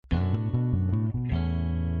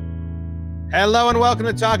Hello and welcome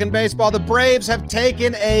to Talking Baseball. The Braves have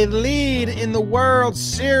taken a lead in the World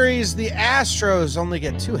Series. The Astros only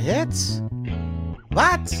get 2 hits?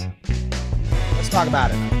 What? Let's talk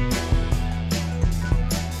about it.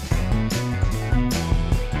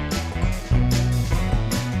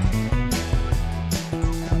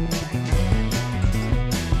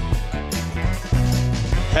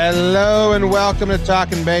 Hello and welcome to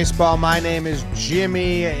Talking Baseball. My name is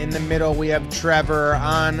Jimmy. In the middle, we have Trevor.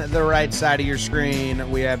 On the right side of your screen,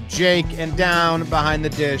 we have Jake. And down behind the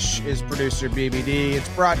dish is producer BBD. It's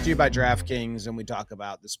brought to you by DraftKings, and we talk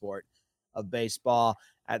about the sport of baseball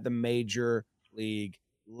at the major league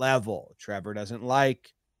level. Trevor doesn't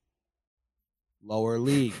like lower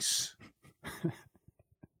leagues.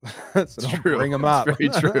 So don't bring them up. Very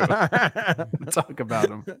true. Talk about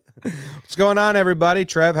them. What's going on, everybody?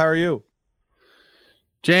 Trev, how are you?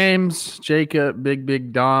 James, Jacob,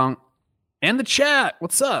 Big Dong, and the chat.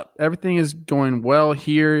 What's up? Everything is going well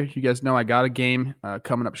here. You guys know I got a game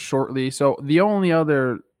coming up shortly. So the only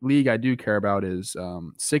other league I do care about is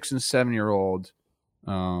 6 and 7 year old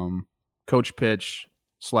coach pitch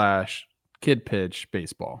 / kid pitch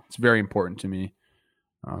baseball. It's very important to me.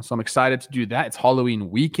 So I'm excited to do that. It's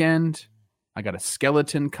Halloween weekend. I got a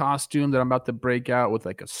skeleton costume that I'm about to break out with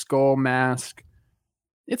like a skull mask.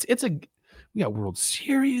 We got World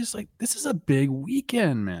Series. Like, this is a big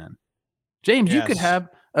weekend, man. James, Yes. You could have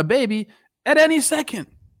a baby at any second.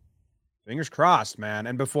 Fingers crossed, man.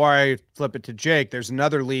 And before I flip it to Jake, there's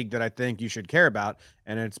another league that I think you should care about,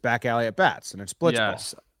 and it's Back Alley at Bats, and it's Blitzball.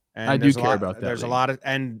 Yes, And I do care about that. There's a lot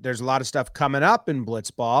of stuff coming up in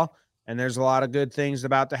Blitzball, and there's a lot of good things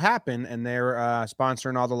about to happen, and they're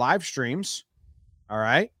sponsoring all the live streams. All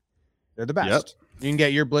right? They're the best. Yep. You can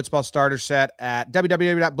get your Blitzball starter set at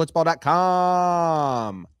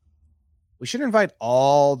www.blitzball.com. We should invite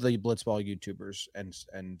all the Blitzball YouTubers and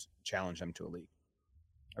challenge them to a league.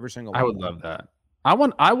 Every single one. I would love that. I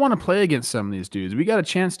want to play against some of these dudes. We got a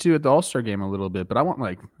chance to at the All-Star game a little bit, but I want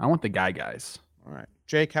the guys. All right.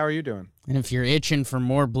 Jake, how are you doing? And if you're itching for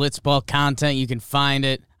more Blitzball content, you can find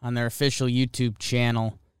it on their official YouTube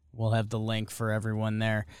channel. We'll have the link for everyone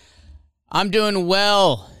there. I'm doing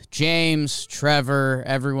well. James, Trevor,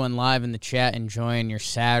 everyone live in the chat enjoying your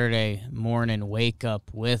Saturday morning wake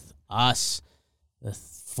up with us, the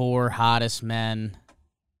 4 hottest men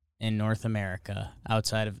in North America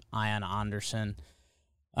outside of Ian Anderson.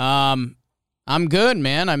 I'm good,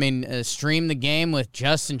 man. I mean, streamed the game with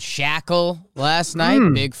Justin Shackle last night.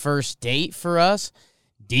 Big first date for us.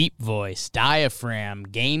 Deep voice, diaphragm,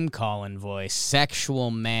 game calling voice,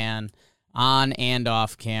 sexual man on and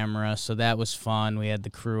off camera. So that was fun. We had the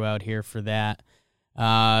crew out here for that.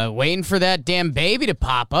 Waiting for that damn baby to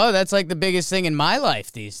pop. Oh, that's like the biggest thing in my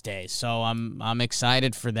life these days. So I'm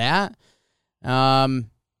excited for that. Hallows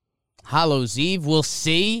Eve, we'll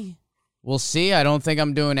see. We'll see. I don't think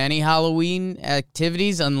I'm doing any Halloween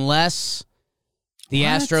activities unless the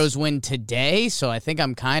Astros win today. So I think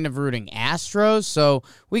I'm kind of rooting Astros. So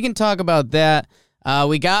we can talk about that.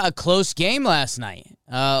 We got a close game last night.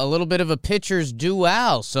 A little bit of a pitcher's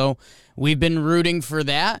duel. So we've been rooting for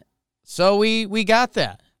that. So we got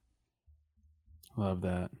that. Love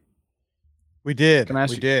that. We did. Can I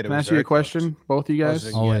ask, we did. Can I ask you a question, both of you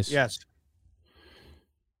guys? Always. Yes.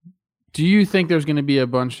 Do you think there's going to be a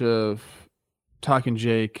bunch of Talking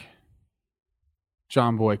Jake,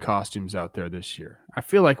 John Boy costumes out there this year? I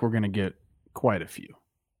feel like we're going to get quite a few.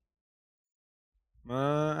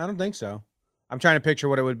 I don't think so. I'm trying to picture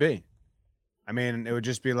what it would be. I mean, it would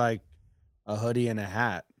just be like a hoodie and a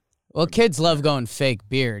hat. Well, kids love going fake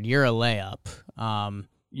beard. You're a layup.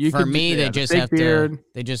 For me, they just have beard,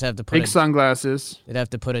 to put big sunglasses. They'd have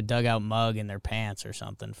to put a dugout mug in their pants or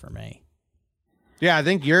something for me. Yeah, I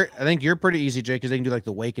think you're pretty easy, Jake, because they can do like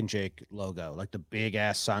the Wake and Jake logo, like the big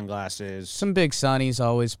ass sunglasses. Some big sunnies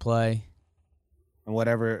always play. And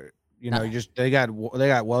whatever, they got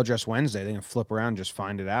Well Dressed Wednesday. They can flip around and just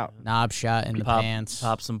find it out. Knob shot in the pants.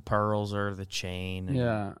 Pop some pearls or the chain.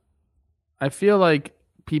 Yeah. I feel like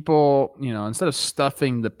people, instead of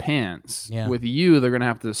stuffing the pants with you, they're going to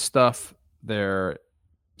have to stuff their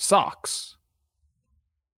socks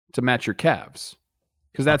to match your calves.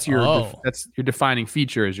 Because that's your defining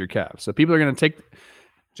feature is your calves. So people are going to take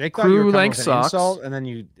Jake thought you were coming with an socks. insult, and then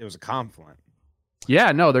it was a compliment.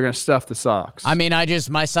 Yeah, no, they're going to stuff the socks. I mean,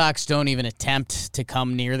 my socks don't even attempt to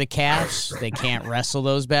come near the calves. They can't wrestle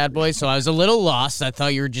those bad boys. So I was a little lost. I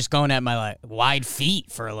thought you were just going at my wide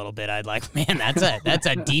feet for a little bit. I'd man, that's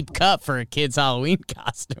a deep cut for a kid's Halloween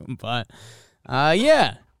costume. But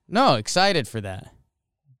excited for that.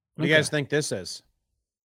 What do you guys think this is?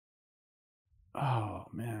 Oh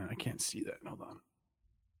man, I can't see that. Hold on.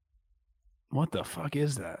 What the fuck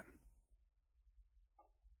is that?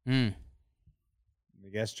 You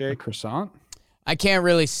guess, A Jake? croissant? I can't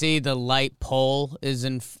really see. The light pole is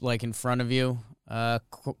in front of you.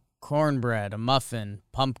 Cornbread, a muffin,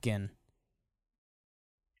 pumpkin.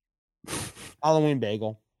 Halloween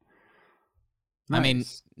bagel. I mean,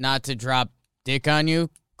 Nice. not to drop dick on you,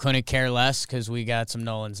 couldn't care less because we got some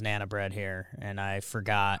Nolan's Nana bread here, and I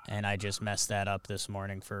forgot, and I just messed that up this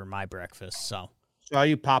morning for my breakfast. So Saw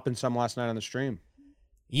you popping some last night on the stream.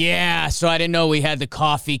 yeah, so I didn't know we had the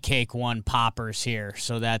coffee cake one poppers here,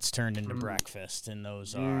 so that's turned into breakfast, and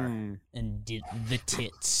those are and the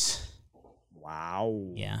tits.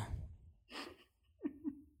 Wow. Yeah,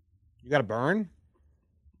 You got a burn?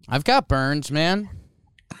 I've got burns, man.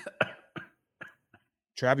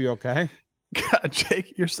 Trav, you okay? God,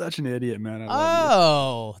 Jake, you're such an idiot, man. I love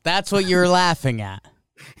Oh, that's what you're laughing at.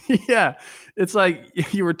 you. Yeah. It's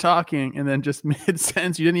like you were talking and then just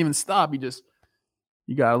mid-sentence, you didn't even stop.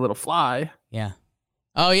 You got a little fly. Yeah.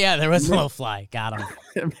 Oh yeah, there was a little fly. Got him.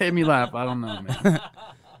 It made me laugh. I don't know, man.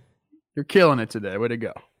 You're killing it today. Way to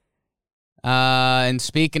go. And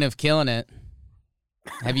speaking of killing it,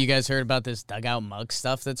 have you guys heard about this dugout mug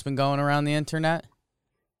stuff that's been going around the internet?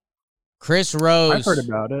 Chris Rose I've heard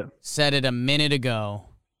about it. said it a minute ago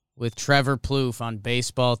with Trevor Plouffe on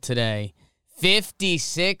Baseball Today.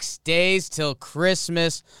 56 days till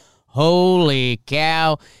Christmas. Holy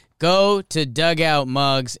cow. Go to Dugout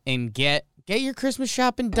Mugs and get your Christmas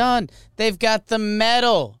shopping done. They've got the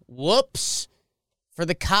medal. Whoops. For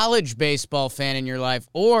the college baseball fan in your life,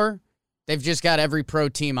 or they've just got every pro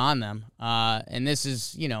team on them. And this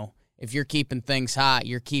is, if you're keeping things hot,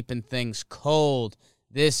 you're keeping things cold,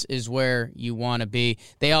 this is where you want to be.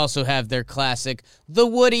 They also have their classic, the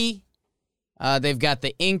Woody. They've got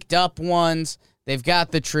the inked up ones. They've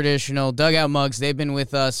got the traditional Dugout Mugs. They've been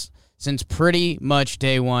with us since pretty much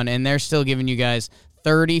day one, and they're still giving you guys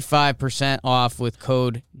 35% off with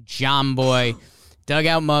code JOMBOY.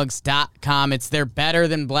 DugoutMugs.com. It's their better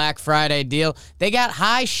than Black Friday deal. They got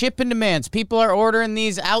high shipping demands. People are ordering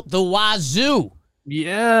these out the wazoo.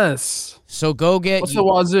 Yes. So go get What's the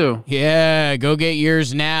wazoo? Yeah, go get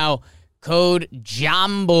yours now. Code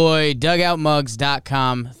JOMBOY,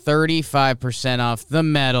 DugoutMugs.com, 35% off the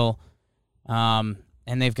medal. And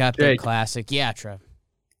they've got their Jake. classic. Yeah, Trev.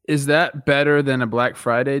 Is that better than a Black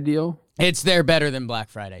Friday deal? It's their better than Black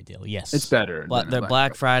Friday deal, yes. It's better. But than a the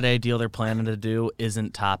Black Friday deal they're planning to do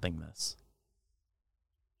isn't topping this.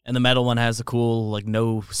 And the metal one has a cool,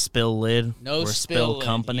 no spill lid. No or spill lid.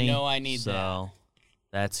 company. You know I need that. So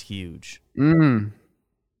that's huge. Mm.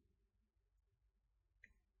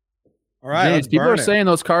 All right, James, let's people burn are it. saying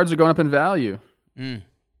those cards are going up in value. Mm.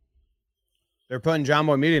 They're putting John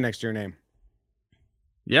Boy Media next to your name.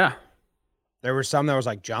 Yeah. There were some that was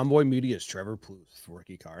like John Boy Media's Trevor Plouffe's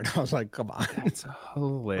rookie card. I was like, come on. That's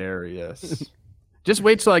hilarious. Just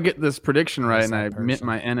wait till I get this prediction right and I that mint person.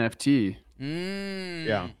 my NFT. Mm.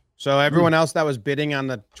 Yeah. So everyone else that was bidding on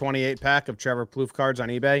the 28 pack of Trevor Plouffe cards on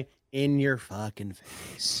eBay, in your fucking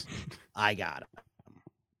face. I got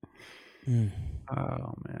him.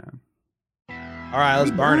 Oh, man. All right,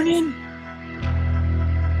 let's burn it.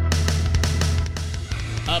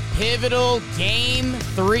 A pivotal Game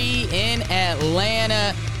 3 in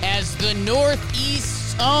Atlanta as the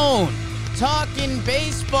Northeast's own, talking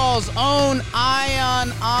baseball's own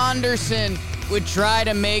Ion Anderson would try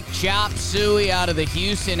to make chop suey out of the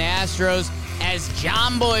Houston Astros as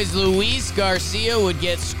John Boy's Luis Garcia would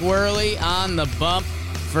get squirrely on the bump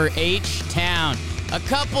for H-Town. A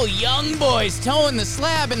couple young boys towing the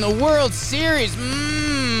slab in the World Series.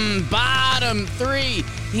 Bottom three.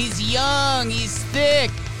 He's young. He's thick.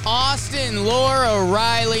 Austin Laura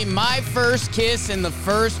Riley, my first kiss in the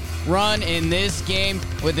first run in this game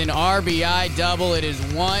with an RBI double. It is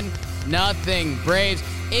 1-0 Braves.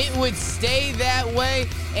 It would stay that way,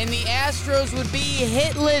 and the Astros would be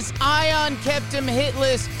hitless. Ion kept him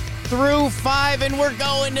hitless through 5, and we're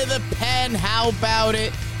going to the pen. How about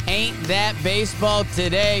it? Ain't that baseball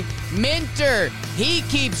today? Minter, he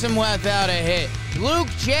keeps him without a hit. Luke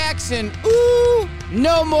Jackson, ooh,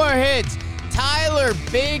 no more hits. Tyler,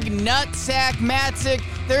 big nutsack Matzik.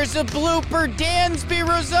 There's a blooper. Dansby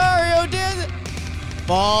Rosario.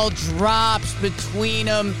 Ball drops between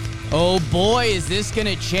them. Oh boy, is this going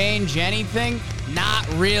to change anything? Not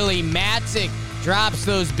really. Matzik drops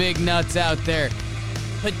those big nuts out there.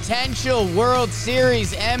 Potential World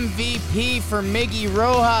Series MVP for Miggy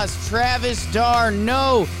Rojas. Travis Darr,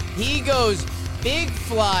 no. He goes big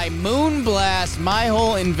fly, moon blast. My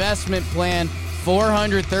whole investment plan,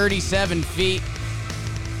 437 feet.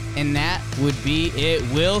 And that would be it.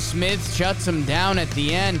 Will Smith shuts him down at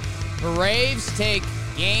the end. Braves take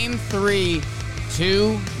Game 3,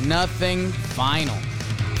 2-0 final.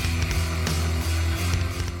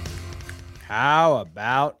 How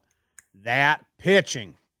about that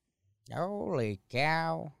pitching? Holy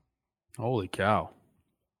cow. Holy cow.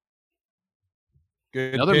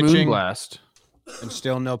 Good Another pitching, moonblast. and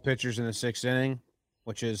still no pitchers in the 6th inning,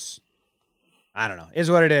 which is, I don't know,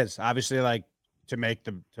 is what it is. Obviously, like to make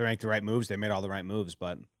the right moves, they made all the right moves,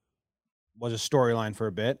 but was a storyline for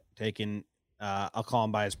a bit. Taking, I'll call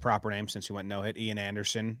him by his proper name since he went no hit. Ian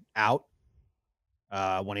Anderson out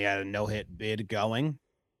when he had a no hit bid going.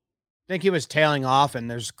 I think he was tailing off, and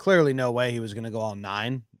there's clearly no way he was going to go all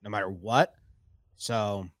 9, no matter what.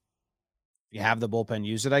 So, if you have the bullpen,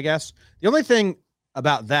 use it, I guess. The only thing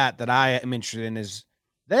about that I am interested in is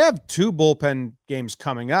they have 2 bullpen games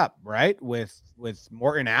coming up, right? With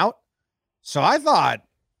Morton out. So I thought,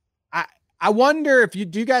 I wonder if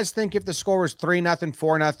do you guys think if the score was 3-0,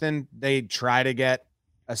 4-0, they'd try to get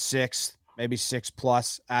a 6, maybe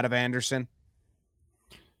 6+ out of Anderson?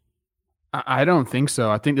 I don't think so.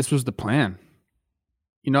 I think this was the plan.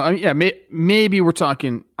 You know, I mean, yeah, maybe we're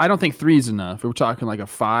talking, I don't think 3 is enough. If we're talking like a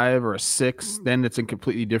 5 or a 6, then it's a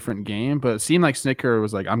completely different game. But it seemed like Snitker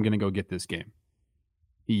was like, I'm going to go get this game.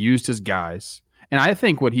 He used his guys. And I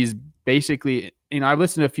think what he's basically, I've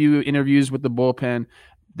listened to a few interviews with the bullpen.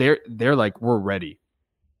 They're like, we're ready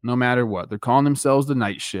no matter what. They're calling themselves the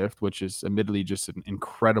Night Shift, which is admittedly just an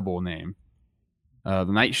incredible name. The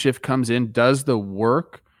Night Shift comes in, does the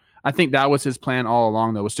work. I think that was his plan all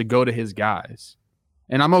along, though, was to go to his guys.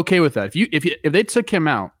 And I'm okay with that. If they took him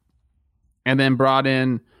out and then brought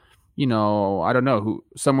in, I don't know,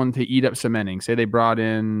 someone to eat up some innings, say they brought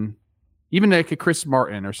in even like a Chris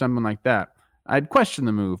Martin or someone like that, I'd question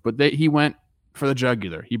the move. But he went for the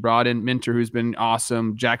jugular. He brought in Minter, who's been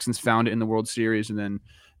awesome. Jackson's found it in the World Series, and then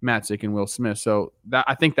Matzik and Will Smith. So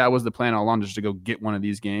I think that was the plan all along, just to go get one of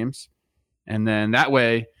these games. And then that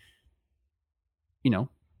way,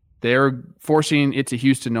 they're forcing it to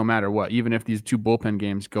Houston no matter what, even if these 2 bullpen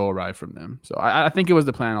games go awry from them. So I think it was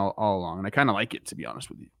the plan all along, and I kind of like it, to be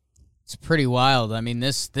honest with you. It's pretty wild. I mean,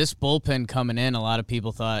 this bullpen coming in, a lot of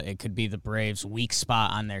people thought it could be the Braves' weak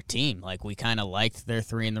spot on their team. Like, we kind of liked their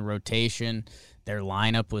 3 in the rotation. Their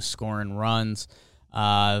lineup was scoring runs.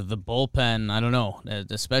 The bullpen, I don't know,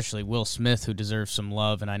 especially Will Smith, who deserves some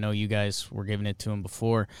love, and I know you guys were giving it to him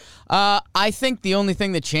before. I think the only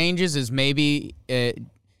thing that changes is maybe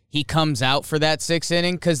he comes out for that 6th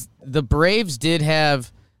inning, because the Braves did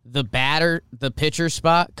have the pitcher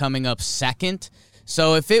spot coming up second.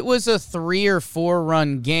 So if it was a 3 or 4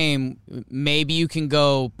 run game, maybe you can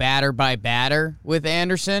go batter by batter with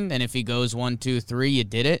Anderson, and if he goes 1, 2, 3, you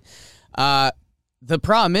did it. The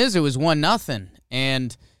problem is it was 1-0,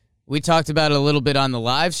 and we talked about it a little bit on the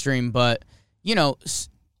live stream, but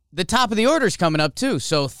the top of the order is coming up too.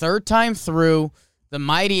 So 3rd time through, the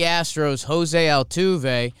mighty Astros, Jose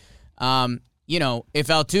Altuve. If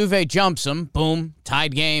Altuve jumps him, boom,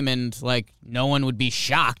 tied game, and no one would be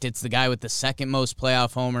shocked. It's the guy with the 2nd most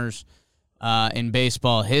playoff homers in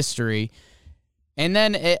baseball history. And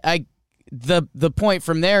then the point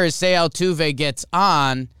from there is, say Altuve gets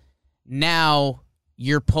on, now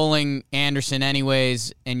you're pulling Anderson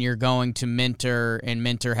anyways, and you're going to Minter, and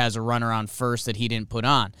Minter has a runner on first that he didn't put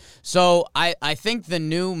on. So I think the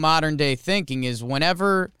new modern day thinking is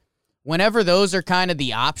whenever those are kind of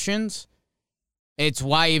the options, it's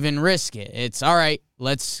why even risk it. It's all right,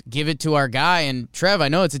 let's give it to our guy. And Trev, I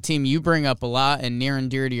know it's a team you bring up a lot and near and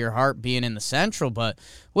dear to your heart, being in the Central, but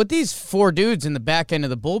what these 4 dudes in the back end of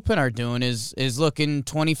the bullpen are doing is looking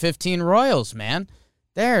 2015 Royals, man.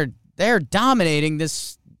 They're dominating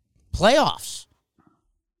this playoffs.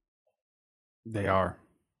 They are.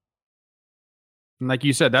 And like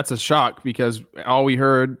you said, that's a shock, because all we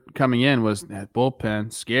heard coming in was that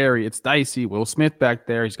bullpen, scary, it's dicey. Will Smith back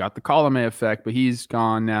there, he's got the Colomé effect, but he's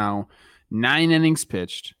gone now. 9 innings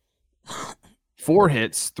pitched, 4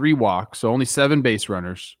 hits, 3 walks, so only 7 base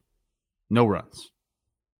runners, no runs.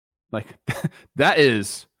 Like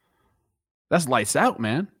that's lights out,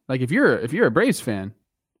 man. Like if you're a Braves fan,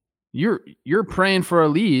 you're praying for a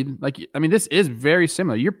lead. This is very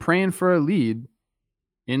similar. You're praying for a lead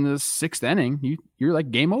in the 6th inning. You're like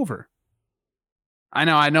game over.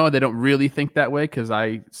 I know they don't really think that way, because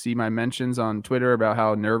I see my mentions on Twitter about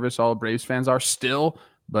how nervous all Braves fans are still.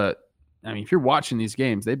 But if you're watching these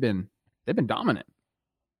games, they've been dominant.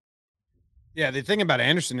 Yeah, the thing about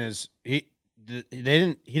Anderson is he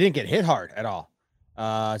didn't get hit hard at all.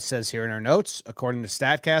 It says here in our notes, according to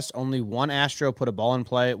StatCast, only 1 Astro put a ball in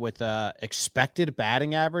play with expected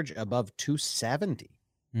batting average above 270.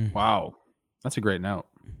 Wow, that's a great note.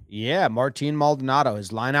 Yeah, Martin Maldonado,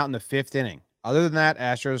 his line out in the 5th inning. Other than that,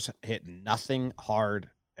 Astros hit nothing hard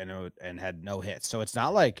and had no hits. So it's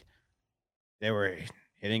not like they were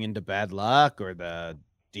hitting into bad luck or the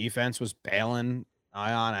defense was bailing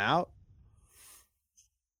Ion out.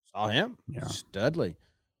 Saw him. Yeah. Studley.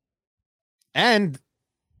 And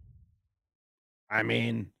I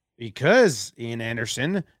mean, because Ian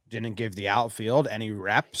Anderson didn't give the outfield any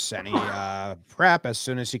reps, any prep, as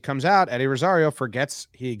soon as he comes out, Eddie Rosario forgets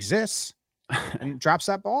he exists and drops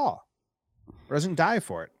that ball. Doesn't dive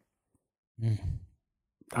for it.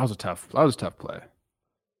 That was a tough play.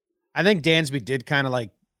 I think Dansby did kind of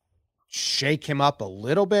like shake him up a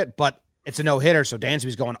little bit, but it's a no-hitter, so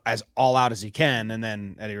Dansby's going as all out as he can, and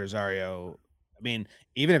then Eddie Rosario, I mean,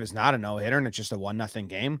 even if it's not a no-hitter and it's just a 1-0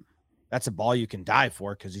 game, that's a ball you can dive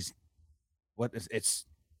for because it's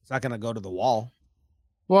not going to go to the wall.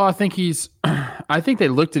 Well, I think I think they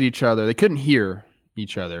looked at each other. They couldn't hear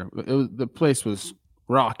each other. The place was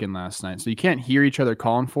rocking last night, so you can't hear each other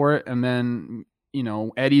calling for it. And then,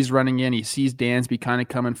 Eddie's running in. He sees Dansby kind of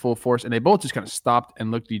coming full force, and they both just kind of stopped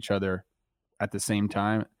and looked at each other at the same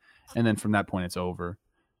time. And then from that point, it's over.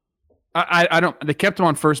 They kept him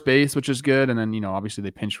on first base, which is good. And then, obviously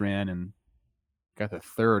they pinch ran and got the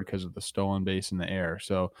third because of the stolen base in the air.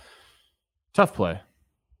 So tough play.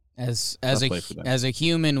 As a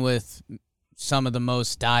human with some of the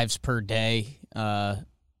most dives per day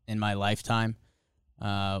in my lifetime,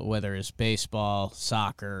 whether it's baseball,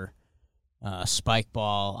 soccer, spike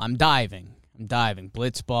ball, I'm diving.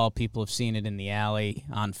 Blitz ball, people have seen it in the alley,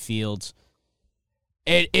 on fields.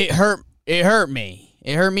 It hurt me.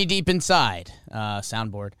 It hurt me deep inside.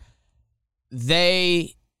 Soundboard.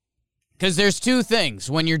 Because there's two things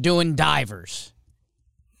when you're doing divers.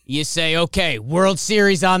 You say, okay, World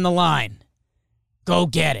Series on the line. Go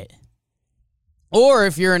get it. Or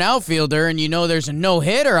if you're an outfielder and you know there's a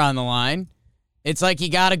no-hitter on the line, it's like you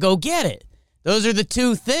got to go get it. Those are the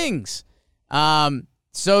two things.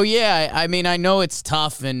 So, yeah, I mean, I know it's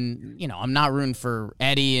tough, and, I'm not rooting for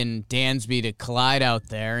Eddie and Dansby to collide out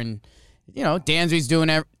there. And, Dansby's doing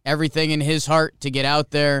everything in his heart to get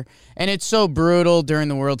out there. And it's so brutal during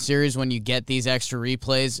the World Series when you get these extra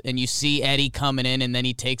replays and you see Eddie coming in and then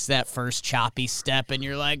he takes that first choppy step and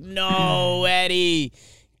you're like, no, Eddie,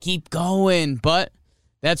 keep going. But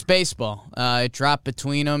that's baseball. It dropped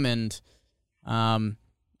between them, and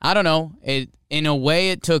I don't know. In a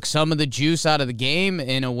way, it took some of the juice out of the game.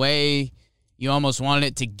 In a way, you almost wanted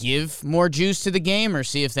it to give more juice to the game or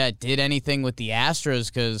see if that did anything with the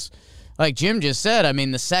Astros because, like Jim just said, I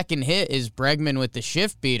mean, the second hit is Bregman with the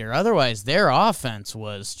shift beater. Otherwise, their offense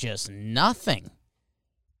was just nothing.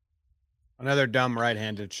 Another dumb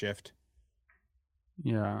right-handed shift.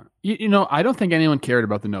 Yeah. I don't think anyone cared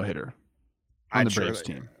about the no-hitter on the Braves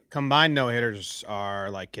team. Combined no-hitters are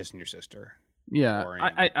like kissing your sister. Yeah,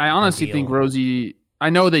 I honestly think Rosie, I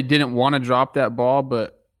know they didn't want to drop that ball,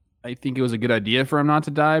 but I think it was a good idea for him not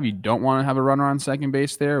to dive. You don't want to have a runner on second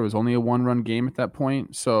base there. It was only a 1-run game at that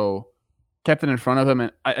point, so kept it in front of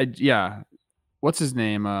him. And yeah, what's his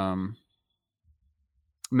name?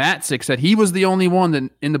 Matzik said he was the only one that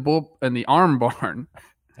in the arm barn.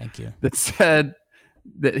 Thank you. That said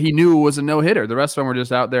that he knew it was a no-hitter. The rest of them were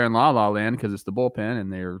just out there in la-la land because it's the bullpen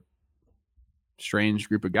and they're strange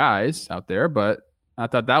group of guys out there, but I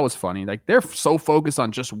thought that was funny. Like, they're so focused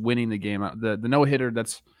on just winning the game. The no-hitter,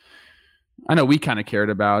 I know we kind of cared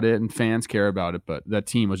about it and fans care about it, but that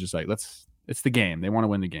team was just like, it's the game. They want to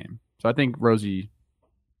win the game. So I think Rosie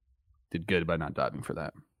did good by not diving for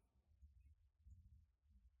that.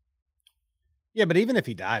 Yeah, but even if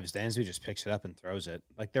he dives, Dansby just picks it up and throws it.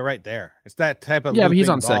 Like, they're right there. It's that type of but he's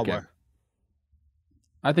on second.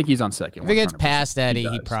 I think he's on second. If he gets past Eddie,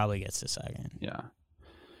 he probably gets to second. Yeah.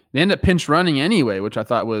 They end up pinch running anyway, which I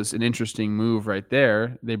thought was an interesting move right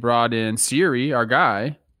there. They brought in Siri, our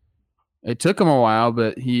guy. It took him a while,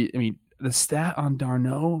 but the stat on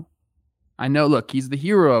d'Arnaud, I know, look, he's the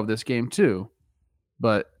hero of this game too,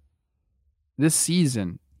 but this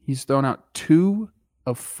season, he's thrown out 2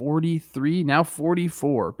 of 43, now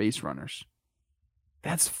 44 base runners.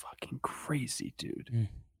 That's fucking crazy, dude.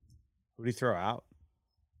 Who did he throw out?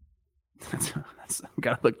 That's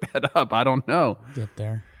gotta look that up. I don't know. Get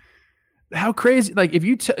there. How crazy! Like, if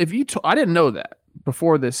you I didn't know that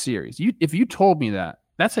before this series. If you told me that,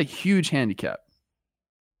 that's a huge handicap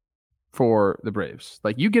for the Braves.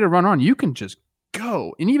 Like, you get a run on, you can just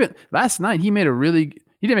go. And even last night, he didn't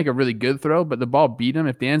make a really good throw, but the ball beat him.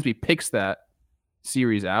 If Dansby picks that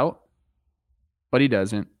series out, but he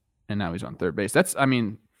doesn't, and now he's on third base.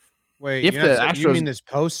 Wait, you mean this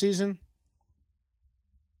postseason?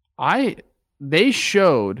 They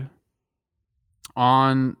showed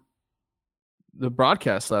on the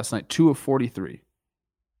broadcast last night, 2 of 43.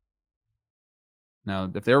 Now,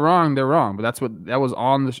 if they're wrong, they're wrong. But that was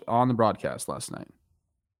on the broadcast last night.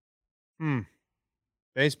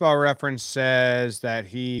 Baseball Reference says that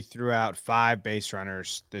he threw out 5 base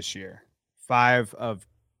runners this year. 5 of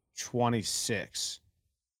 26.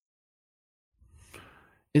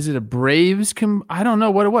 Is it a Braves? I don't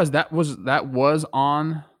know what it was. That was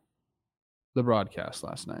on the broadcast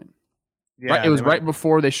last night. Yeah, right, it was right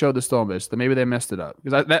before they showed the stolen base. So maybe they messed it up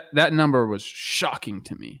because that number was shocking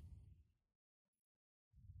to me.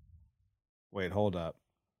 Wait, hold up.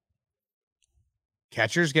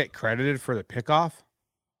 Catchers get credited for the pickoff?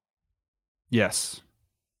 Yes.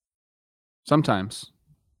 Sometimes.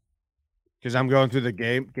 Because I'm going through the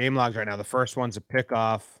game logs right now. The first one's a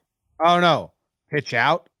pickoff. Oh no, pitch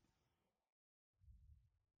out.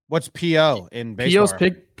 What's PO in baseball?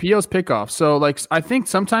 PO's pickoff. So like I think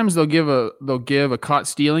sometimes they'll give a caught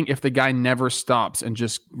stealing if the guy never stops and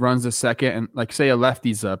just runs a second, and like say a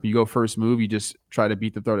lefty's up, you go first move, you just try to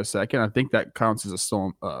beat the throw to second. I think that counts as a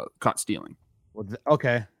stolen caught stealing. Well,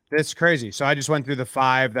 okay, that's crazy. So I just went through the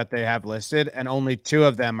 5 that they have listed, and only 2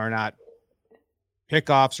 of them are not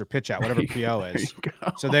pickoffs or pitch out, whatever PO is.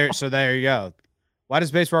 So there you go. Why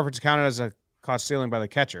does Baseball Reference count it as a caught stealing by the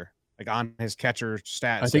catcher? Like on his catcher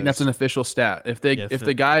stats. I think that's an official stat. If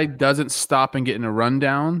the guy doesn't stop and get in a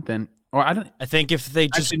rundown, then I think if they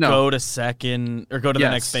just go to second or go to the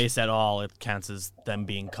next base at all, it counts as them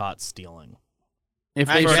being caught stealing. If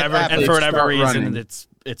for whatever reason,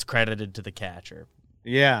 it's credited to the catcher.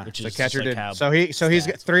 Yeah, which the is catcher did. like he's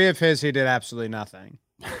got 3 of his. He did absolutely nothing.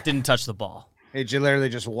 Didn't touch the ball. He literally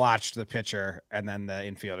just watched the pitcher, and then the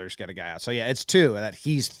infielders get a guy out. So yeah, it's 2 that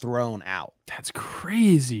he's thrown out. That's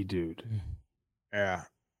crazy, dude. Yeah.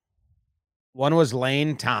 One was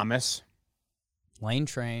Lane Thomas. Lane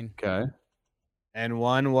Train. Okay. And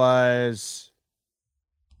one was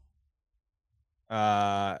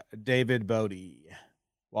David Bodie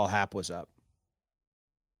while Hap was up.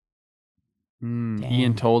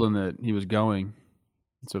 Ian told him that he was going.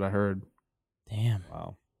 That's what I heard. Damn.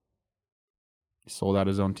 Wow. He sold out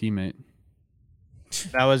his own teammate.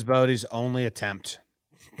 That was Bodie's only attempt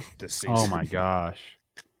this season. Oh my gosh.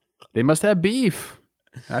 They must have beef.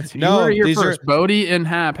 That's no, here first. Bodie and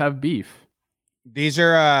Hap have beef. These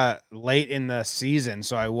are late in the season,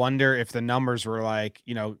 so I wonder if the numbers were like,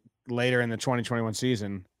 later in the 2021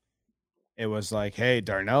 season, it was like, hey,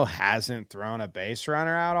 Darno hasn't thrown a base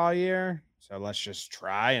runner out all year, so let's just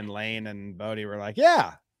try. And Lane and Bodie were like,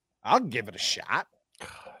 yeah, I'll give it a shot.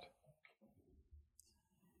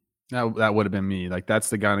 That would have been me. Like that's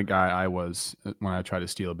the kind of guy I was when I tried to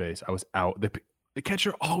steal a base. I was out. The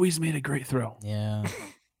catcher always made a great throw. Yeah.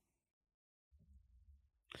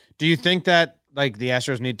 Do you think that like the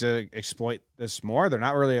Astros need to exploit this more? They're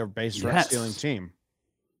not really a base run stealing team.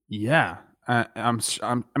 Yeah. I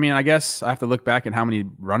mean, I guess I have to look back at how many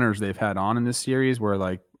runners they've had on in this series where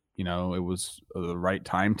like, it was the right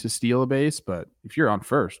time to steal a base. But if you're on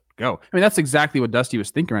first, go. I mean, that's exactly what Dusty was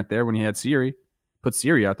thinking right there when he had Siri. Put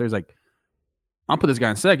Siri out there. He's like, I'll put this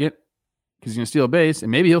guy in second because he's going to steal a base,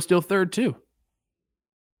 and maybe he'll steal third too.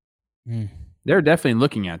 They're definitely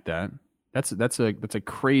looking at that. That's a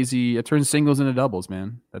crazy. It turns singles into doubles,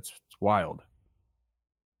 man. It's wild.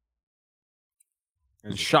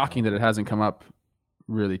 It's shocking that it hasn't come up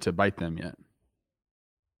really to bite them yet, at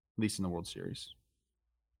least in the World Series.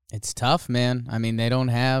 It's tough, man. I mean, they don't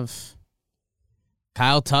have.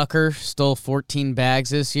 Kyle Tucker stole 14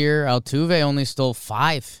 bags this year. Altuve only stole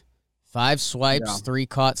 5. 5 swipes, 3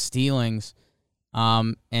 caught stealings.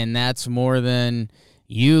 And that's more than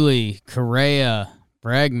Yuli, Correa,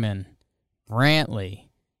 Bregman, Brantley,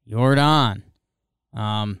 Jordan.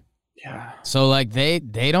 So like they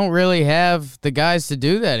don't really have the guys to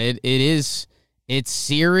do that. It's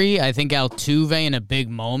Siri. I think Altuve in a big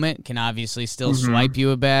moment can obviously still swipe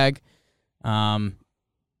you a bag.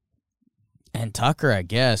 And Tucker, I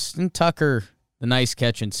guess. And Tucker, the nice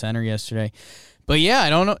catch in center yesterday. But yeah, I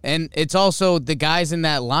don't know. And it's also the guys in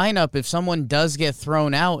that lineup, if someone does get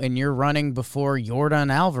thrown out and you're running before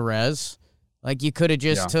Yordan Alvarez, like you could have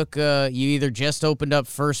just you either just opened up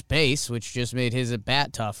first base, which just made his at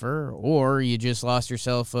bat tougher, or you just lost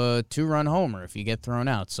yourself a 2-run homer if you get thrown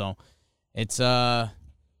out. So it's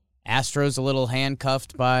Astros a little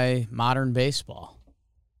handcuffed by modern baseball.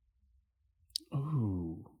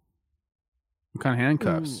 Ooh. What kind of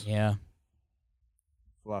handcuffs? Yeah.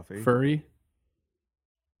 Fluffy. Furry?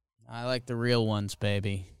 I like the real ones,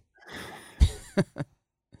 baby.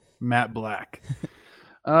 Matt Black.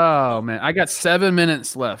 Oh, man. I got 7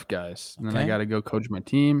 minutes left, guys. And then I got to go coach my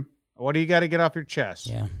team. What do you got to get off your chest?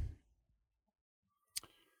 Yeah.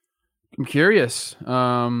 I'm curious. Two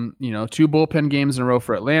bullpen games in a row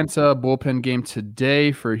for Atlanta, bullpen game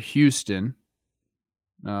today for Houston.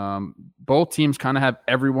 Both teams kind of have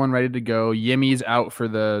everyone ready to go. Yimmy's out for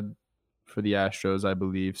the Astros, I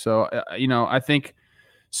believe. So, I think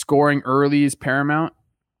scoring early is paramount.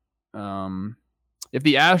 If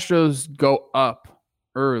the Astros go up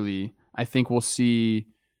early, I think we'll see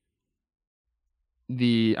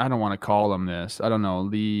I don't want to call them this. I don't know.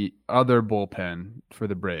 The other bullpen for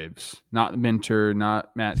the Braves. Not Minter,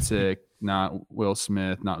 not Matt Sick, not Will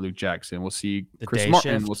Smith, not Luke Jackson. We'll see Chris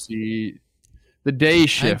Martin. Shift. We'll see the day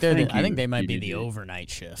shift. I think they might be the BBD. overnight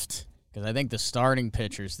shift because I think the starting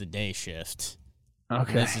pitcher's the day shift.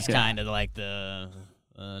 Okay. This is kind of like the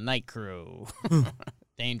night crew.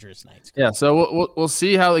 Dangerous nights. Yeah, so we'll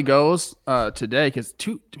see how it goes today because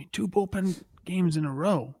two bullpen games in a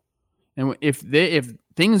row. And if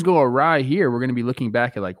things go awry here, we're going to be looking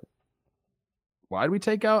back at like, why did we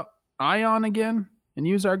take out Ion again and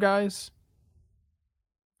use our guys?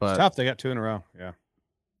 But It's tough. They got 2 in a row. Yeah.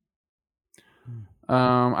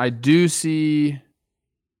 I do see.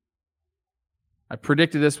 I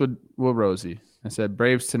predicted this with Will Rosie. I said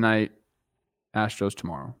Braves tonight, Astros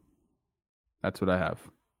tomorrow. That's what I have.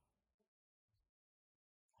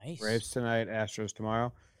 Nice. Braves tonight, Astros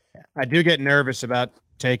tomorrow. I do get nervous about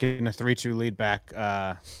taking a 3-2 lead back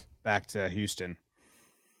to Houston.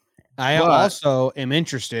 I But- also am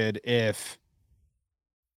interested if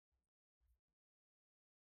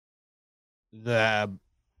the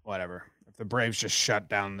Braves just shut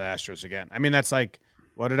down the Astros again. I mean, that's like,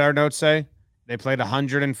 what did our notes say? They played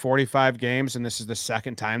 145 games, and this is the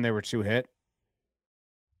second time they were 2-hit.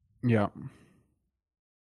 Yeah.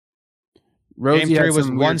 Game 3 had was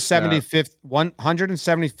some weird stats.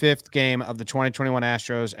 175th game of the 2021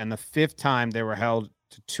 Astros, and the 5th time they were held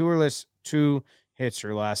to 2 hits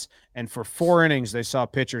or less. And for 4 innings, they saw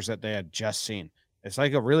pitchers that they had just seen. It's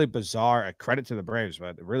like a really bizarre. A credit to the Braves,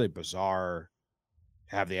 but really bizarre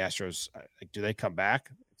to have the Astros. Like, do they come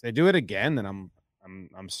back? If they do it again, then I'm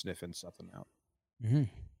sniffing something out. Mm-hmm.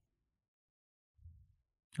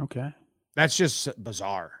 Okay. That's just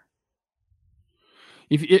bizarre.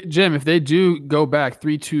 Jim, if they do go back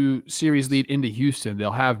 3-2 series lead into Houston,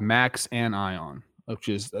 they'll have Max and Ion, which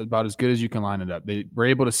is about as good as you can line it up. They were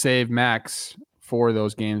able to save Max for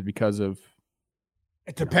those games because of.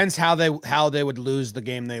 It depends how they would lose the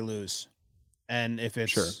game they lose, and if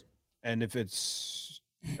it's Sure. and if it's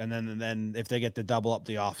and then if they get to double up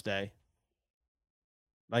the off day.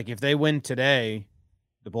 Like if they win today,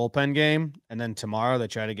 the bullpen game, and then tomorrow they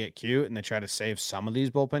try to get cute and they try to save some of these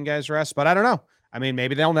bullpen guys rest. But I don't know. I mean,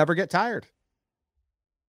 maybe they'll never get tired.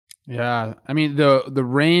 Yeah, I mean the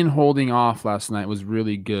rain holding off last night was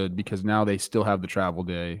really good because now they still have the travel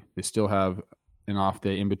day. They still have an off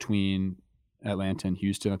day in between Atlanta and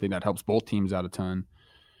Houston. I think that helps both teams out a ton.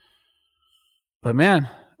 But man,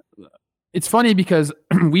 it's funny because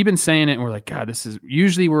we've been saying it and we're like, God, this is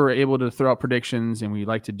usually we're able to throw out predictions and we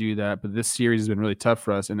like to do that, but this series has been really tough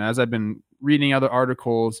for us. And as I've been reading other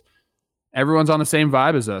articles, everyone's on the same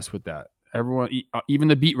vibe as us with that. Everyone, even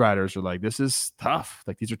the beat writers are like, this is tough.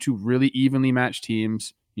 Like these are 2 really evenly matched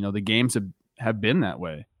teams. You know, the games have been that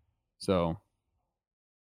way. So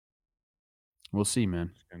we'll see,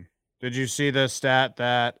 man. Did you see the stat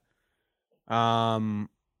that viewership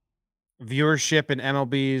in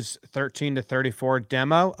MLB's 13 to 34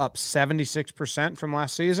 demo up 76% from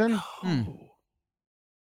last season?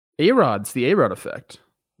 A-Rod's the A-Rod effect.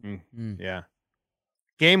 Yeah.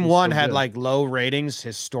 Game He's 1 so had good. like low ratings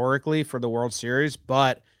historically for the World Series,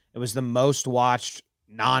 but it was the most watched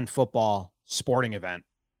non-football sporting event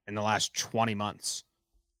in the last 20 months.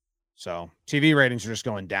 So TV ratings are just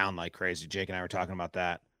going down like crazy. Jake and I were talking about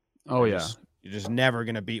that. Oh, yeah. You're just never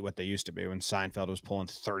going to beat what they used to be when Seinfeld was pulling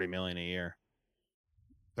 30 million a year.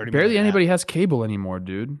 30 Barely million anybody has cable anymore,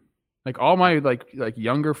 dude. Like all my like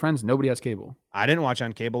younger friends, nobody has cable. I didn't watch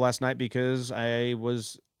on cable last night because I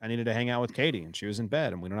needed to hang out with Katie and she was in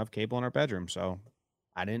bed and we don't have cable in our bedroom. So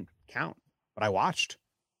I didn't count, but I watched.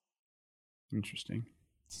 Interesting.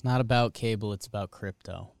 It's not about cable, it's about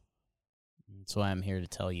crypto. That's why I'm here to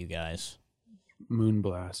tell you guys.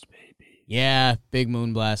 Moonblast, baby. Yeah, big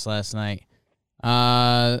moon blast last night.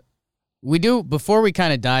 We do before we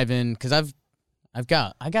kind of dive in because I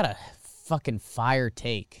got a fucking fire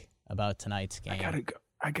take about tonight's game.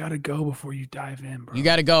 I gotta go before you dive in, bro. You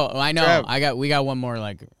got to go. I know. Trev. We got one more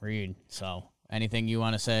like read. So anything you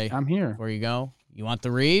want to say I'm here. before you go? You want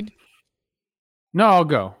the read? No, I'll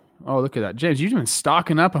go. Oh, look at that, James. You've been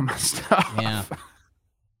stocking up on my stuff. Yeah.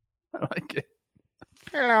 I like it.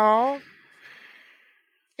 Hello.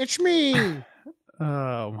 It's me.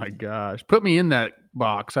 Oh my gosh. Put me in that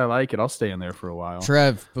box. I like it. I'll stay in there for a while.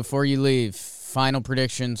 Trev, before you leave, final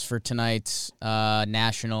predictions for tonight's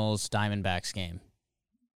Nationals Diamondbacks game.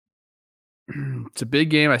 It's a big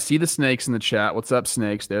game. I see the snakes in the chat. What's up,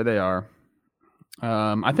 snakes? There they are.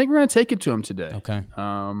 I think we're going to take it to them today. Okay.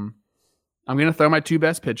 I'm going to throw my 2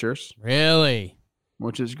 best pitchers. Really?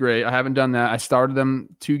 Which is great. I haven't done that. I started them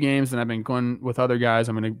 2 games, and I've been going with other guys.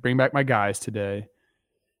 I'm going to bring back my guys today.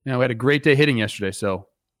 We had a great day hitting yesterday, so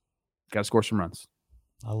got to score some runs.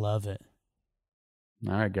 I love it.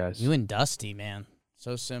 All right, guys. You and Dusty, man.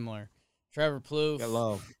 So similar. Trevor Plouffe.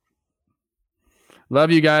 Hello. Love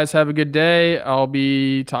you guys. Have a good day. I'll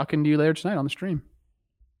be talking to you later tonight on the stream.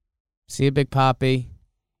 See you, Big Poppy.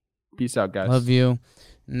 Peace out, guys. Love you.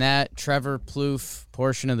 And that Trevor Plouffe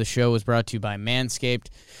portion of the show was brought to you by Manscaped.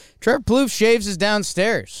 Trevor Plouffe shaves his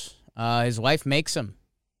downstairs. His wife makes him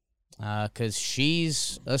because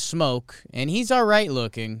she's a smoke, and he's all right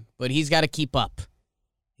looking, but he's got to keep up.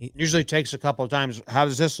 Usually takes a couple of times. How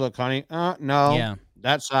does this look, honey? No. Yeah.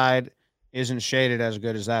 That side isn't shaded as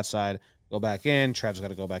good as that side. Go back in. Trev's got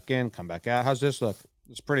to go back in, come back out. How's this look?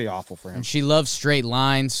 It's pretty awful for him. And she loves straight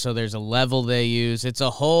lines, so there's a level they use. It's a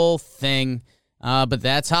whole thing, but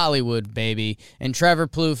that's Hollywood, baby. And Trevor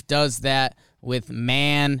Plouffe does that with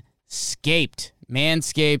Manscaped.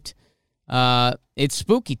 Manscaped. It's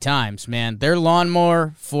spooky times, man. Their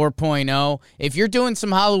Lawnmower 4.0. If you're doing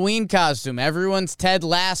some Halloween costume, everyone's Ted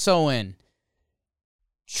Lassoing.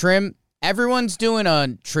 Trim. Everyone's doing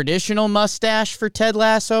a traditional mustache for Ted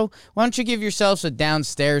Lasso. Why don't you give yourselves a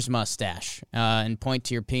downstairs mustache and point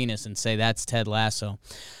to your penis and say that's Ted Lasso?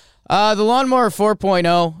 The Lawnmower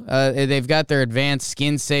 4.0, they've got their advanced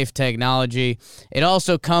skin-safe technology. It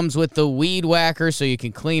also comes with the Weed Whacker, so you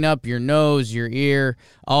can clean up your nose, your ear,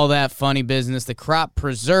 all that funny business. The Crop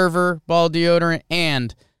Preserver ball deodorant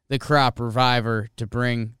and the Crop Reviver to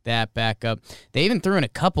bring that back up. They even threw in a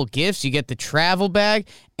couple gifts. You get the travel bag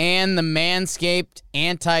and the Manscaped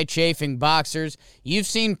anti-chafing boxers. You've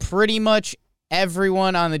seen pretty much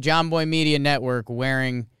everyone on the John Boy Media Network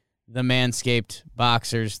wearing the Manscaped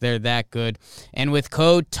boxers. They're that good. And with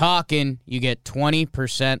code TALKIN, you get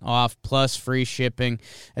 20% off plus free shipping.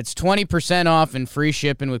 That's 20% off and free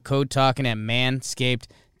shipping with code TALKIN at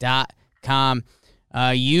manscaped.com.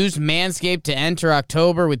 Use Manscaped to enter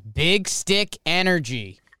October with Big Stick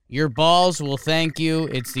Energy. Your balls will thank you.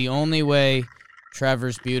 It's the only way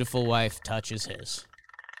Trevor's beautiful wife touches his.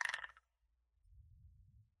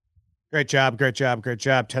 Great job.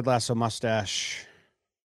 Ted Lasso mustache.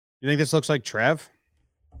 You think this looks like Trev?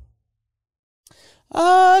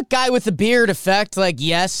 Guy with the beard effect,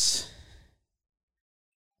 yes.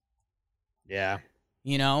 Yeah.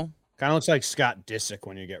 You know? Kind of looks like Scott Disick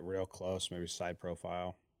when you get real close, maybe side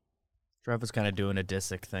profile. Trevor's kind of doing a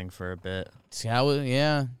Disick thing for a bit.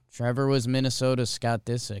 Trevor was Minnesota's Scott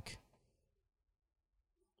Disick.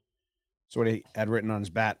 So what he had written on his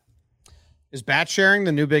bat. Is bat sharing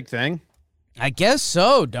the new big thing? I guess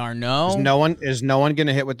so, Darno. Is no one going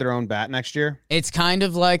to hit with their own bat next year? It's kind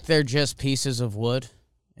of like they're just pieces of wood,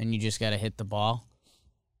 and you just got to hit the ball.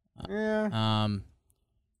 Yeah.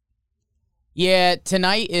 Yeah,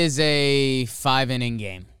 tonight is a 5-inning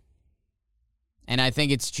game. And I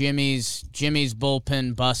think it's Jimmy's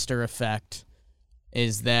bullpen buster effect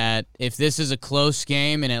is that if this is a close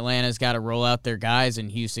game and Atlanta's got to roll out their guys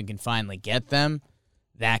and Houston can finally get them,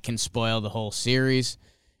 that can spoil the whole series.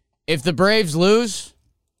 If the Braves lose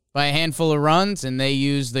by a handful of runs and they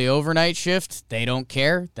use the overnight shift, they don't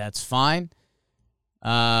care. That's fine.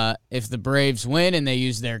 If the Braves win and they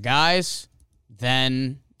use their guys,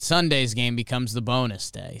 then Sunday's game becomes the bonus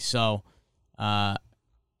day. So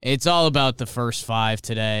it's all about the first 5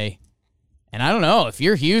 today. And I don't know, if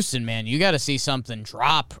you're Houston, man, you got to see something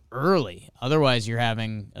drop early. Otherwise, you're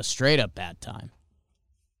having a straight-up bad time.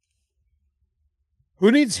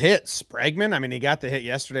 Who needs hits? Bregman? I mean, he got the hit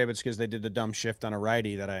yesterday, but it's because they did the dumb shift on a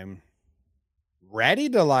righty that I'm ready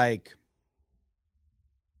to,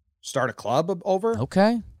 start a club over.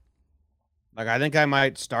 Okay. I think I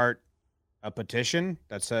might start a petition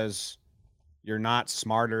that says you're not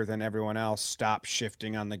smarter than everyone else. Stop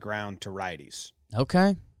shifting on the ground to righties.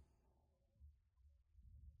 Okay.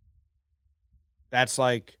 That's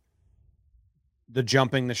like the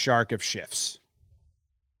jumping the shark of shifts.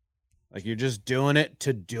 You're just doing it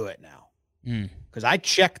to do it now. Because I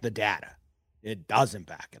check the data. It doesn't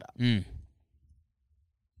back it up.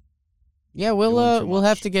 Yeah, we'll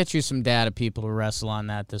have to get you some data people to wrestle on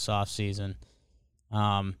that this offseason.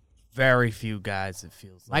 Very few guys, it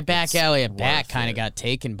feels like. My back alley at bat kind of got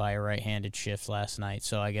taken by a right-handed shift last night,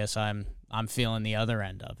 so I guess I'm feeling the other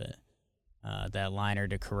end of it. That liner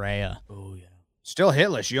to Correa. Oh, yeah. still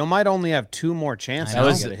hitless. You might only have 2 more chances. I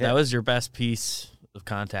know. To get a hit. That was your best piece of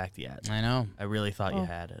contact yet. I know. I really thought you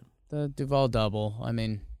had it. The Duvall double. I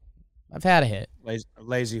mean, I've had a hit.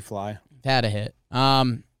 Lazy fly. I've had a hit.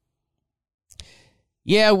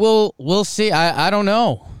 Yeah, we'll see. I don't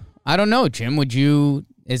know. I don't know, Jim.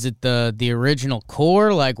 Is it the original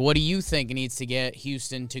core? Like, what do you think needs to get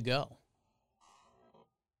Houston to go?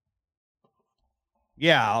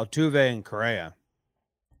 Yeah, Altuve and Correa.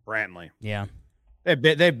 Brantley. Yeah.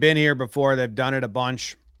 They've been here before. They've done it a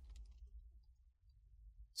bunch.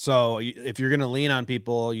 So if you're going to lean on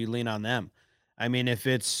people, you lean on them. I mean, if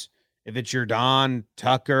it's your Don,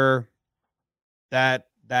 Tucker, that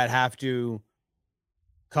have to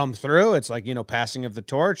come through, it's like, passing of the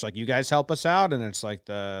torch. Like, you guys help us out, and it's like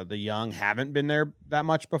the young haven't been there that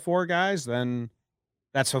much before, guys. Then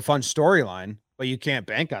that's a fun storyline, but you can't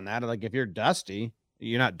bank on that. Like, if you're Dusty,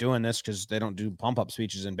 you're not doing this because they don't do pump up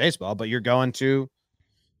speeches in baseball, but you're going to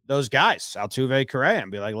those guys, Altuve, Correa,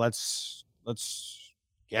 and be like, let's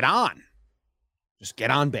get on. Just get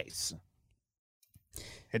on base.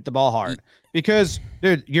 Hit the ball hard. Because,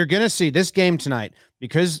 dude, you're going to see this game tonight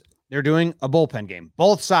because they're doing a bullpen game.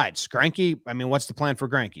 Both sides. Greinke, I mean, what's the plan for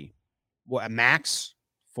Greinke? What, max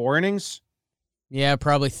 4 innings? Yeah,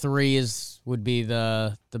 probably 3 would be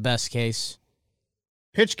the best case.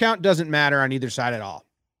 Pitch count doesn't matter on either side at all.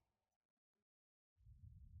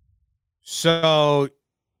 So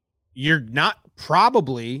you're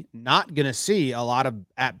probably not going to see a lot of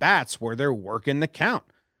at-bats where they're working the count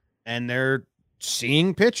and they're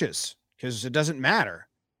seeing pitches because it doesn't matter.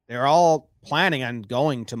 They're all planning on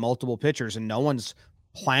going to multiple pitchers, and no one's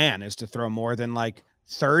plan is to throw more than like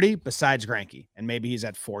 30 besides Greinke, and maybe he's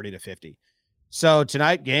at 40 to 50. So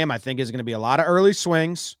tonight game, I think, is going to be a lot of early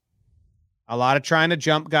swings, a lot of trying to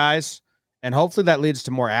jump guys, and hopefully that leads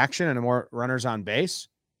to more action and more runners on base.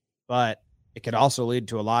 But it could also lead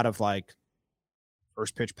to a lot of like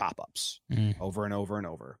first pitch pop-ups over and over and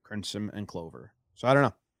over. Crimson and Clover. So I don't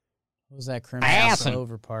know. What was that Crimson and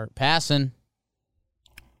Clover part? Passing.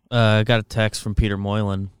 I got a text from Peter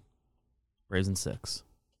Moylan. Braves in 6.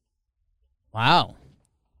 Wow.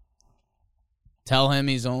 Tell him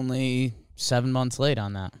he's only 7 months late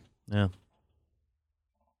on that. Yeah.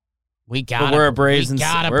 We're a Braves in 6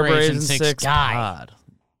 guy. pod.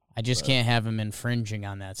 I just can't have him infringing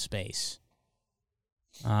on that space.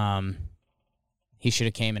 He should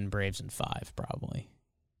have came in Braves in 5 probably,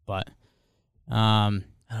 but I don't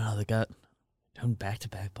know. They got doing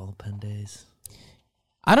back-to-back bullpen days.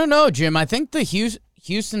 I don't know, Jim. I think the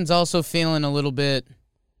Houston's also feeling a little bit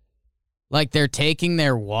like they're taking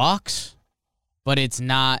their walks, but it's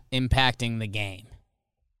not impacting the game.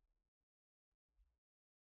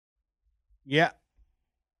 Yeah.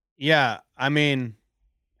 Yeah. I mean,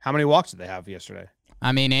 how many walks did they have yesterday?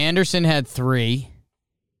 I mean, Anderson had 3.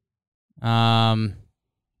 Trying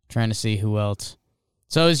to see who else.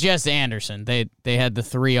 So it's just Anderson. They had the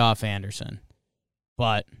 3 off Anderson.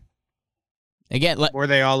 But again, were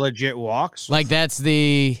they all legit walks? Like that's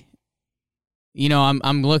I'm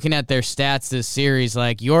looking at their stats this series.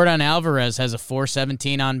 Like Yordan Alvarez has a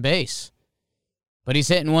 417 on base, but he's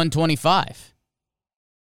hitting 125.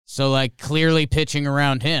 So like clearly pitching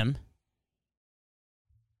around him.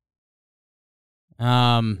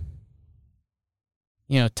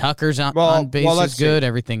 Tucker's on base is good. See.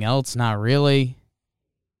 Everything else, not really.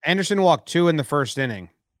 Anderson walked 2 in the first inning.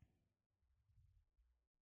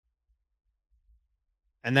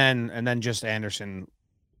 And then just Anderson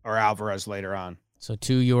or Alvarez later on. So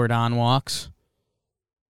 2 Yordan walks.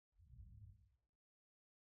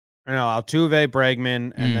 No, Altuve,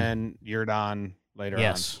 Bregman, and then Yordan later on.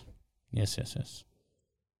 Yes.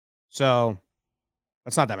 So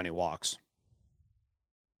that's not that many walks.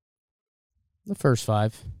 The first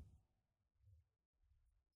 5.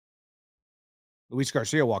 Luis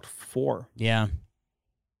Garcia walked 4. Yeah.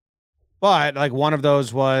 But like one of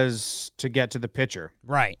those was to get to the pitcher.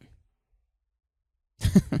 Right.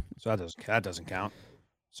 So that doesn't count.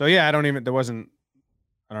 So yeah, I don't know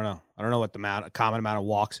what the common amount of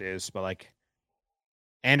walks is, but like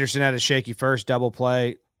Anderson had a shaky first double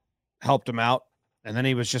play, helped him out, and then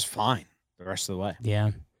he was just fine the rest of the way.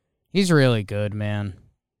 Yeah. He's really good, man.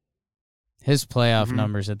 His playoff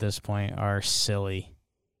numbers at this point are silly.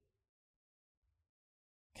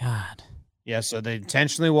 God. Yeah, so they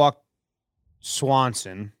intentionally walked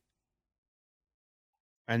Swanson,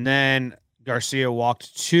 and then Garcia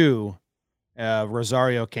walked 2.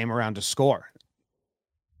 Rosario came around to score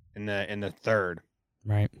in the third.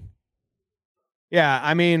 Right. Yeah,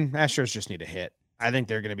 I mean, Astros just need a hit. I think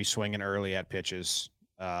they're going to be swinging early at pitches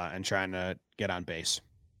and trying to get on base.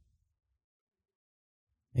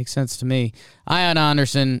 Makes sense to me. Ian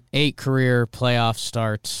Anderson, 8 career playoff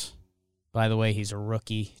starts. By the way, he's a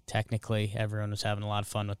rookie, technically. Everyone was having a lot of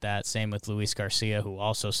fun with that. Same with Luis Garcia, who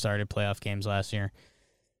also started playoff games last year.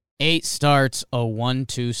 8 starts, a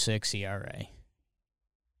 1.26 ERA.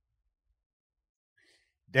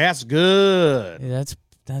 That's good.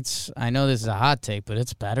 That's. I know this is a hot take, but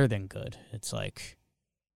it's better than good. It's like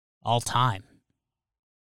all time.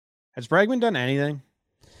 Has Bregman done anything?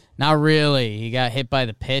 Not really. He got hit by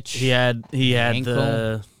the pitch. He had Ankle.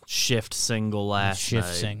 the shift single last night,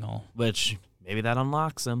 single. which maybe that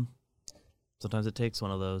unlocks him. Sometimes it takes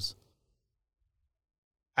one of those.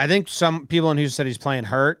 I think some people in Houston said he's playing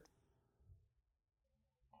hurt.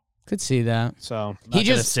 Could see that. So I'm not He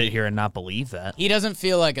gonna just- sit here and not believe that. He doesn't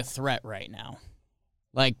feel like a threat right now.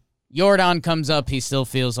 Like, Yordan comes up, he still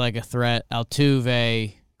feels like a threat.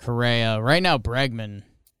 Altuve, Correa. Right now, Bregman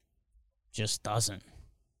just doesn't.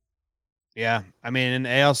 yeah, I mean in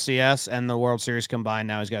ALCS and the World Series combined,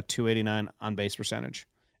 now he's got 289 on base percentage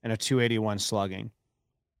and a 281 slugging.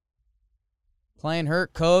 Playing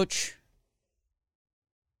hurt, coach.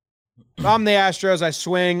 If I'm the Astros, I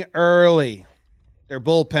swing early. They're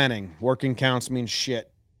bullpenning. Working counts means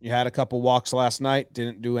shit. You had a couple walks last night,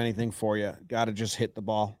 didn't do anything for you. Got to just hit the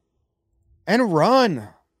ball and run.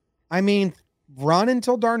 I mean, run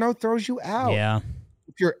until Darno throws you out. Yeah.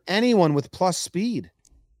 If you're anyone with plus speed.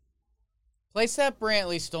 Place that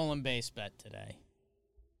Brantley stolen base bet today.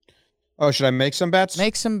 Oh, should I make some bets?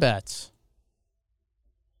 Make some bets.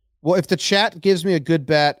 Well, if the chat gives me a good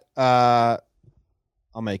bet, I'll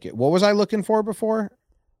make it. What was I looking for before?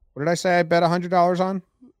 What did I say I bet $100 on?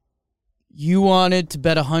 You wanted to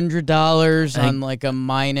bet $100 I think- on like a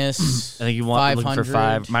minus. I think you want looking for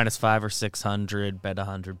 500. -5 or 600. Bet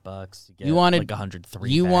 $100. You, get You wanted- like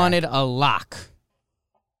 103. You back. wanted a lock.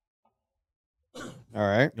 All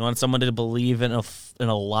right. You want someone to believe in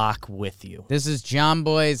a lock with you. This is John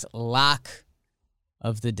Boy's lock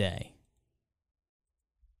of the day.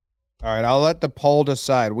 All right. I'll let the poll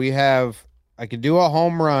decide. I could do a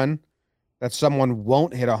home run that someone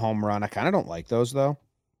won't hit a home run. I kind of don't like those, though.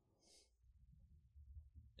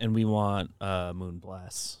 And we want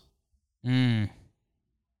Moonblast. Mm.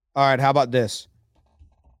 All right. How about this?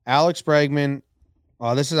 Alex Bregman.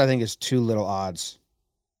 Well, this is, I think, is too little odds.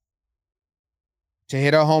 To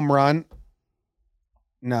hit a home run.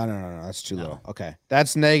 No. That's too little. Okay.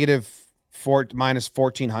 That's minus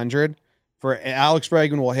 1,400. For Alex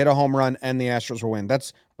Bregman will hit a home run and the Astros will win.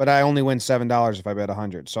 But I only win $7 if I bet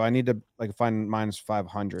 100. So I need to find minus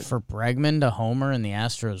 500. For Bregman to homer and the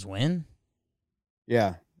Astros win?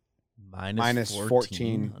 Yeah. Minus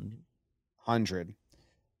 1,400.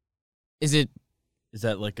 Is it Is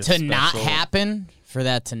that like a to not special- happen? For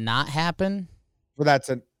that to not happen?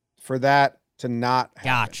 For that to not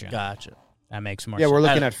happen. Gotcha. That makes more Yeah, sense. we're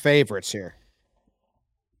looking at favorites here.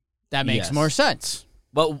 That makes Yes. more sense.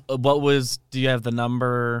 What was? Do you have the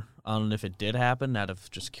number on if it did happen? Out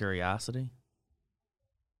of just curiosity.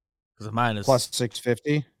 Because mine is Plus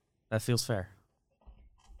 650. That feels fair.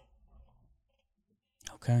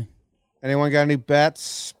 Okay. Anyone got any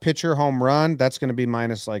bets? Pitcher home run. That's going to be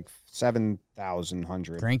minus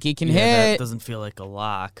 7,100. Greinke can That hit. doesn't feel like a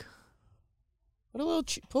lock. Put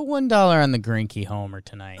put $1 on the Greinke homer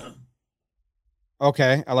tonight.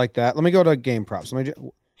 Okay, I like that. Let me go to game props.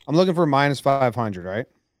 I'm looking for minus 500, right?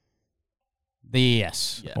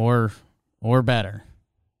 Yes. Yeah. Or better.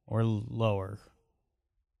 Or lower.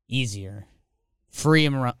 Easier.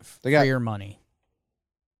 Freer money.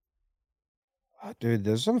 Dude,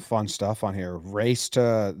 there's some fun stuff on here. Race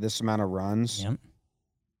to this amount of runs. Yep.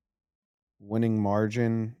 Winning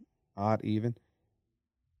margin, odd, even.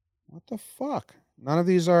 What the fuck? None of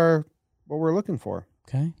these are what we're looking for.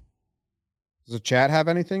 Okay. Does the chat have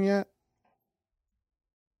anything yet?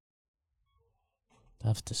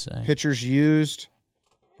 Tough to say. Pitchers used.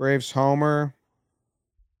 Braves homer.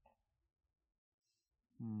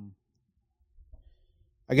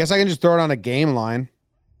 I guess I can just throw it on a game line.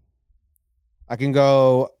 I can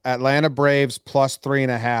go Atlanta Braves plus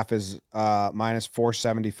 3.5 is minus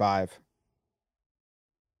 475.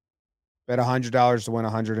 Bet $100 to win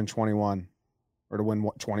 121 or to win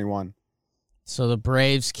 21. So the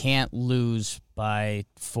Braves can't lose by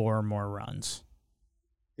 4 more runs.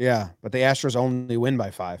 Yeah, but the Astros only win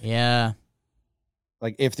by 5. Yeah.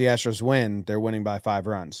 Like if the Astros win, they're winning by 5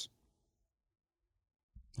 runs.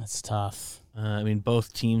 That's tough. I mean,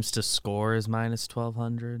 both teams to score is minus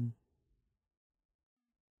 1,200.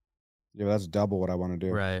 Yeah, that's double what I want to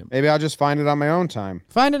do. Right. Maybe I'll just find it on my own time.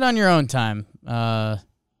 Find it on your own time.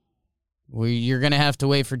 You're going to have to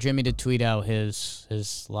wait for Jimmy to tweet out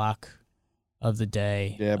his lock of the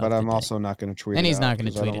day. Yeah, but I'm also not going to tweet and it he's out not going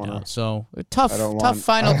to 'cause I tweet don't it wanna- out. So tough want-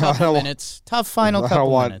 final I couple don't want- minutes. Tough final I don't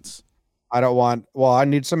couple want- minutes. I don't want. Well, I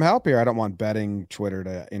need some help here. I don't want betting Twitter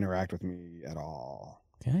to interact with me at all.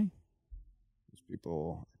 Okay. These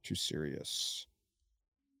people are too serious.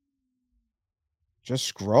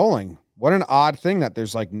 Just scrolling. What an odd thing that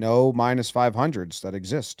there's like no minus 500s that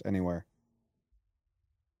exist anywhere.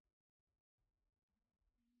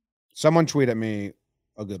 Someone tweet at me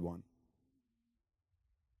a good one.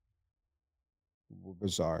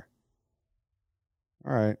 Bizarre.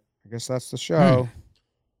 All right. I guess that's the show.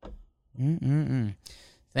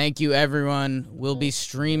 Thank you, everyone. We'll be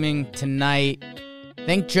streaming tonight.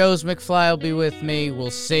 Think Joe's McFly will be with me. We'll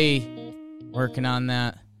see. Working on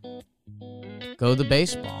that. Go the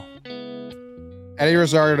baseball. Eddie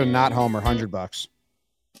Rosario to not homer, $100.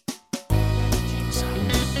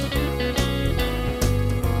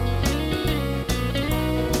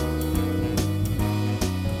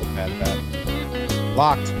 Bad bet.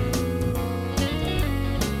 Locked.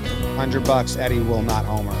 $100. Eddie will not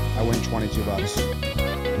homer. I win $22.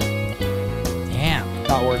 Damn.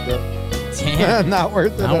 Not worth it. Damn. Not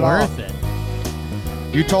worth it Not at worth all.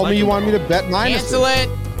 it. You told me you wanted me to bet minus. Cancel it.